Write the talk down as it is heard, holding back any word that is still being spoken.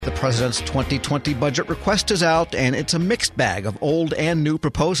The president's 2020 budget request is out, and it's a mixed bag of old and new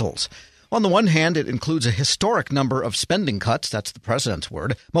proposals. On the one hand, it includes a historic number of spending cuts, that's the president's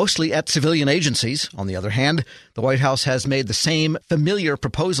word, mostly at civilian agencies. On the other hand, the White House has made the same familiar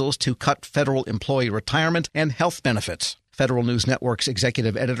proposals to cut federal employee retirement and health benefits. Federal News Network's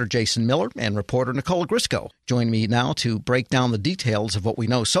executive editor Jason Miller and reporter Nicole Grisco join me now to break down the details of what we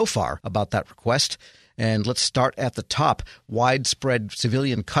know so far about that request. And let's start at the top. Widespread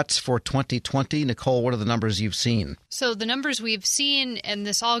civilian cuts for 2020. Nicole, what are the numbers you've seen? So the numbers we've seen, and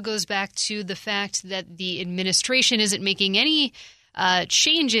this all goes back to the fact that the administration isn't making any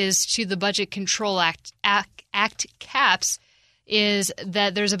changes to the Budget Control Act caps, is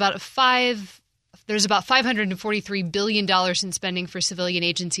that there's about $543 billion in spending for civilian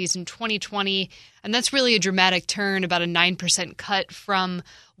agencies in 2020, and that's really a dramatic turn, about a 9% cut from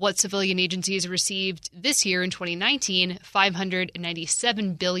what civilian agencies received this year in 2019,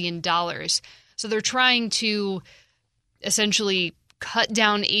 $597 billion. So they're trying to essentially cut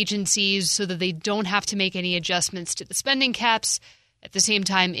down agencies so that they don't have to make any adjustments to the spending caps. At the same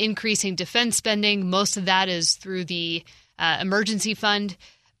time, increasing defense spending. Most of that is through the emergency fund,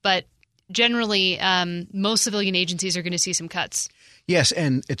 but generally, most civilian agencies are going to see some cuts. Yes,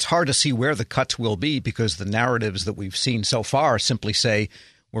 and it's hard to see where the cuts will be because the narratives that we've seen so far simply say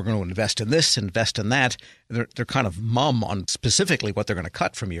we're going to invest in this, invest in that. They're kind of mum on specifically what they're going to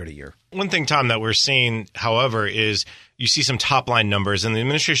cut from year to year. One thing, Tom, that we're seeing, however, is you see some top-line numbers, and the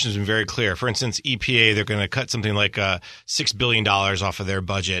administration has been very clear. For instance, EPA, they're going to cut something like $6 billion off of their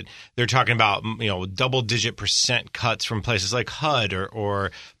budget. They're talking about double-digit % cuts from places like HUD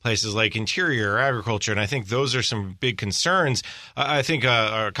or places like Interior or Agriculture, and I think those are some big concerns. I think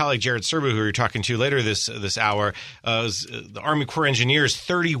our colleague Jared Serbu, who you're talking to later this hour, the Army Corps of Engineers,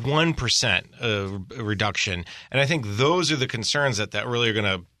 31% reduction. And I think those are the concerns that really are going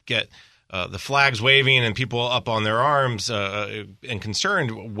to get the flags waving and people up on their arms and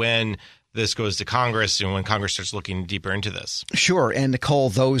concerned when this goes to Congress and when Congress starts looking deeper into this. Sure. And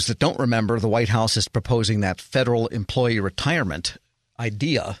Nicole, those that don't remember, the White House is proposing that federal employee retirement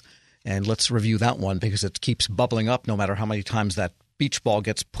idea. And let's review that one because it keeps bubbling up no matter how many times that beach ball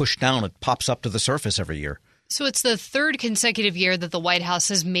gets pushed down. It pops up to the surface every year. So it's the third consecutive year that the White House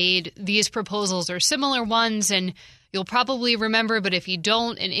has made these proposals or similar ones, and you'll probably remember, but if you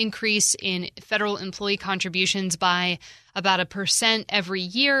don't, an increase in federal employee contributions by about 1% every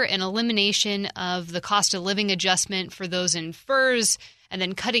year, an elimination of the cost of living adjustment for those in FERS, and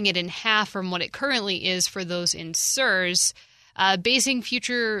then cutting it in half from what it currently is for those in CSRS, basing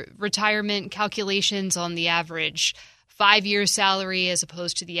future retirement calculations on the average 5-year salary as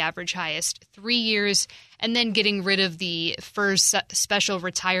opposed to the average highest 3 years, and then getting rid of the FERS special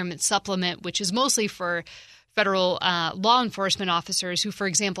retirement supplement, which is mostly for federal law enforcement officers who, for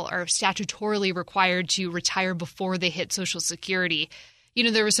example, are statutorily required to retire before they hit Social Security.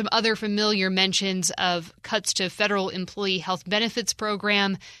 There were some other familiar mentions of cuts to federal employee health benefits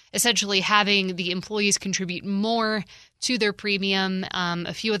program, essentially having the employees contribute more to their premium,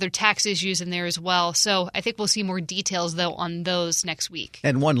 a few other tax issues in there as well. So I think we'll see more details, though, on those next week.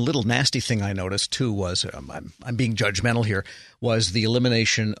 And one little nasty thing I noticed, too, was I'm being judgmental here, was the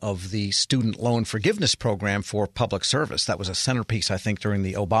elimination of the student loan forgiveness program for public service. That was a centerpiece, I think, during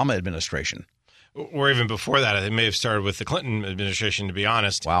the Obama administration. Or even before that. It may have started with the Clinton administration, to be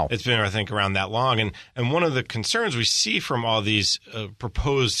honest. Wow. It's been, I think, around that long. And one of the concerns we see from all these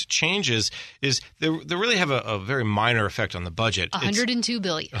proposed changes is they really have a very minor effect on the budget. $102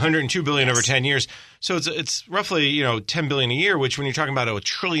 billion. $102 billion over 10 years. So it's roughly, $10 billion a year, which when you're talking about a $1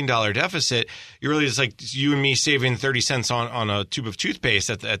 trillion deficit, you really it's like you and me saving 30 cents on a tube of toothpaste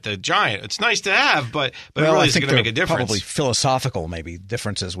at the Giant. It's nice to have, but it really isn't going to make a difference. Probably philosophical, maybe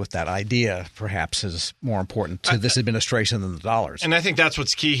differences with that idea, perhaps, is more important to this administration than the dollars. And I think that's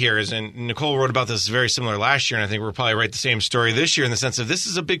what's key here and Nicole wrote about this very similar last year, and I think we'll probably write the same story this year in the sense of this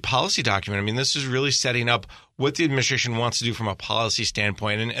is a big policy document. I mean, this is really setting up what the administration wants to do from a policy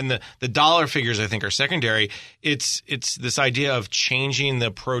standpoint. And the dollar figures, I think, are secondary. It's this idea of changing the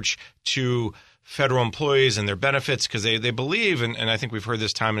approach to federal employees and their benefits because they believe, and I think we've heard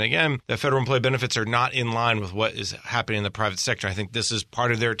this time and again, that federal employee benefits are not in line with what is happening in the private sector. I think this is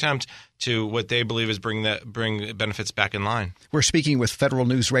part of their attempt to what they believe is bring benefits back in line. We're speaking with Federal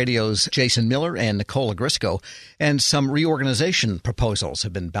News Radio's Jason Miller and Nicole Grisco, and some reorganization proposals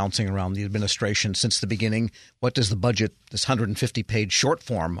have been bouncing around the administration since the beginning. What does the budget, this 150-page short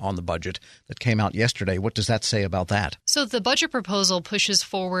form on the budget that came out yesterday, what does that say about that? So the budget proposal pushes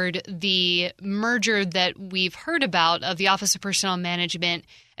forward the merger that we've heard about of the Office of Personnel Management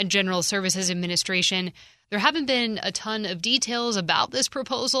and General Services Administration. There haven't been a ton of details about this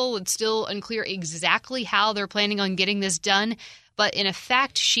proposal. It's still unclear exactly how they're planning on getting this done. But in a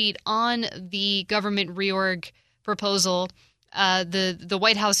fact sheet on the government reorg proposal, the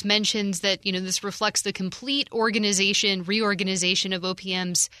White House mentions that, this reflects the complete reorganization of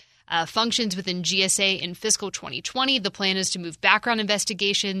OPM's functions within GSA in fiscal 2020. The plan is to move background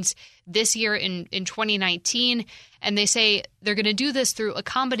investigations this year in 2019. And they say they're going to do this through a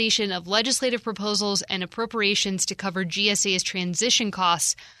combination of legislative proposals and appropriations to cover GSA's transition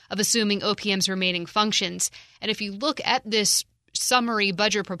costs of assuming OPM's remaining functions. And if you look at this summary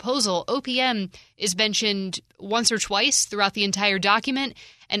budget proposal, OPM is mentioned once or twice throughout the entire document,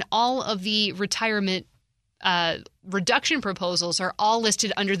 and all of the retirement reduction proposals are all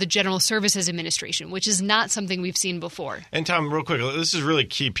listed under the General Services Administration, which is not something we've seen before. And Tom, real quick, this is a really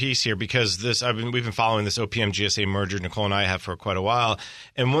key piece here because we've been following this OPM GSA merger. Nicole and I have for quite a while,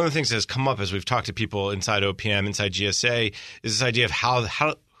 and one of the things that has come up as we've talked to people inside OPM, inside GSA, is this idea of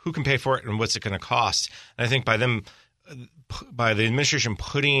who can pay for it and what's it going to cost. And I think by the administration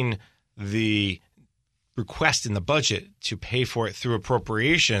putting the request in the budget to pay for it through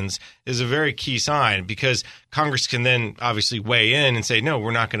appropriations is a very key sign, because Congress can then obviously weigh in and say, no,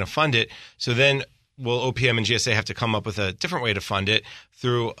 we're not going to fund it. So then will OPM and GSA have to come up with a different way to fund it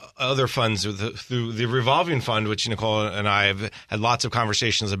through other funds, or through the revolving fund, which Nicole and I have had lots of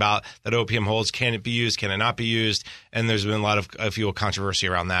conversations about, that OPM holds. Can it be used? Can it not be used? And there's been a lot of controversy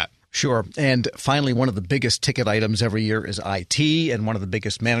around that. Sure. And finally, one of the biggest ticket items every year is IT, and one of the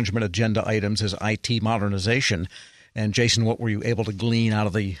biggest management agenda items is IT modernization. And Jason, what were you able to glean out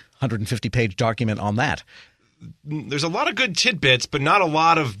of the 150-page document on that? There's a lot of good tidbits, but not a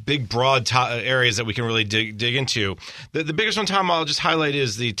lot of big, broad areas that we can really dig into. The biggest one, Tom, I'll just highlight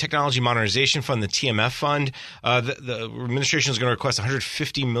is the Technology Modernization Fund, the TMF fund. The administration is going to request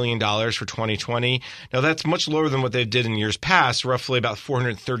 $150 million for 2020. Now, that's much lower than what they did in years past, roughly about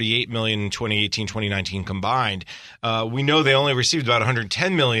 $438 million in 2018, 2019 combined. We know they only received about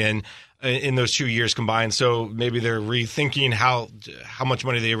 $110 million in those 2 years combined, so maybe they're rethinking how much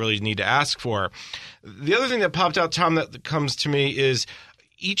money they really need to ask for. The other thing that popped out, Tom, that comes to me is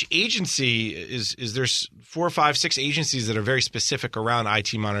each agency is there's 4, 5, 6 agencies that are very specific around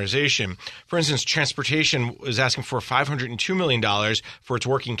IT modernization. For instance, Transportation is asking for $502 million for its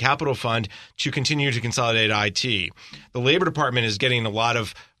working capital fund to continue to consolidate IT. The Labor Department is getting a lot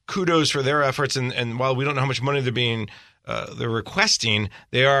of kudos for their efforts, and while we don't know how much money they're requesting,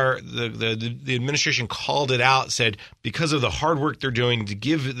 the administration called it out, said because of the hard work they're doing to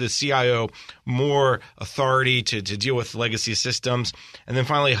give the CIO more authority to deal with legacy systems. And then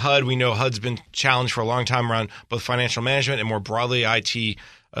finally, HUD. We know HUD's been challenged for a long time around both financial management and more broadly IT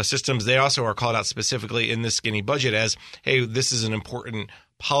systems. They also are called out specifically in this skinny budget as, hey, this is an important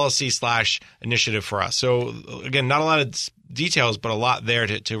policy/initiative for us. So again, not a lot of details, but a lot there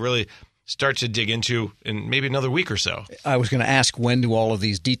to really start to dig into in maybe another week or so. I was going to ask, when do all of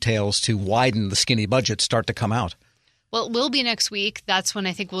these details to widen the skinny budget start to come out? Well, it will be next week. That's when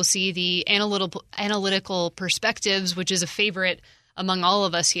I think we'll see the analytical perspectives, which is a favorite among all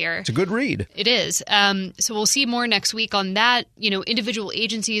of us here. It's a good read. It is. So we'll see more next week on that. Individual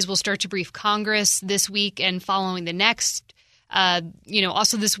agencies will start to brief Congress this week and following the next.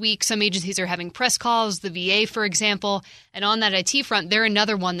 Also this week, some agencies are having press calls, the VA, for example. And on that IT front, they're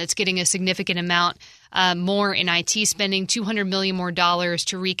another one that's getting a significant amount more in IT spending, $200 million more dollars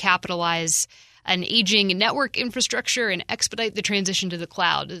to recapitalize an aging network infrastructure and expedite the transition to the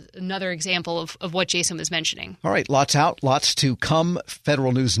cloud. Another example of what Jason was mentioning. All right, lots out, lots to come.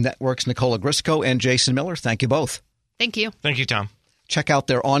 Federal News Network's Nicola Grisco and Jason Miller, thank you both. Thank you. Thank you, Tom. Check out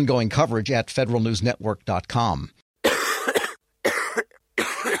their ongoing coverage at federalnewsnetwork.com.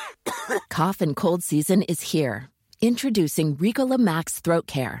 Cough and cold season is here. Introducing Ricola Max Throat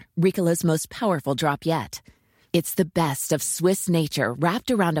Care, Ricola's most powerful drop yet. It's the best of Swiss nature wrapped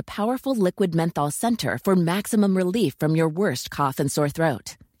around a powerful liquid menthol center for maximum relief from your worst cough and sore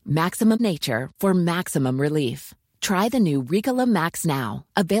throat. Maximum nature for maximum relief. Try the new Ricola Max now,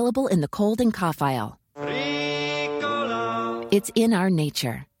 available in the cold and cough aisle. Ricola. It's in our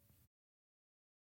nature.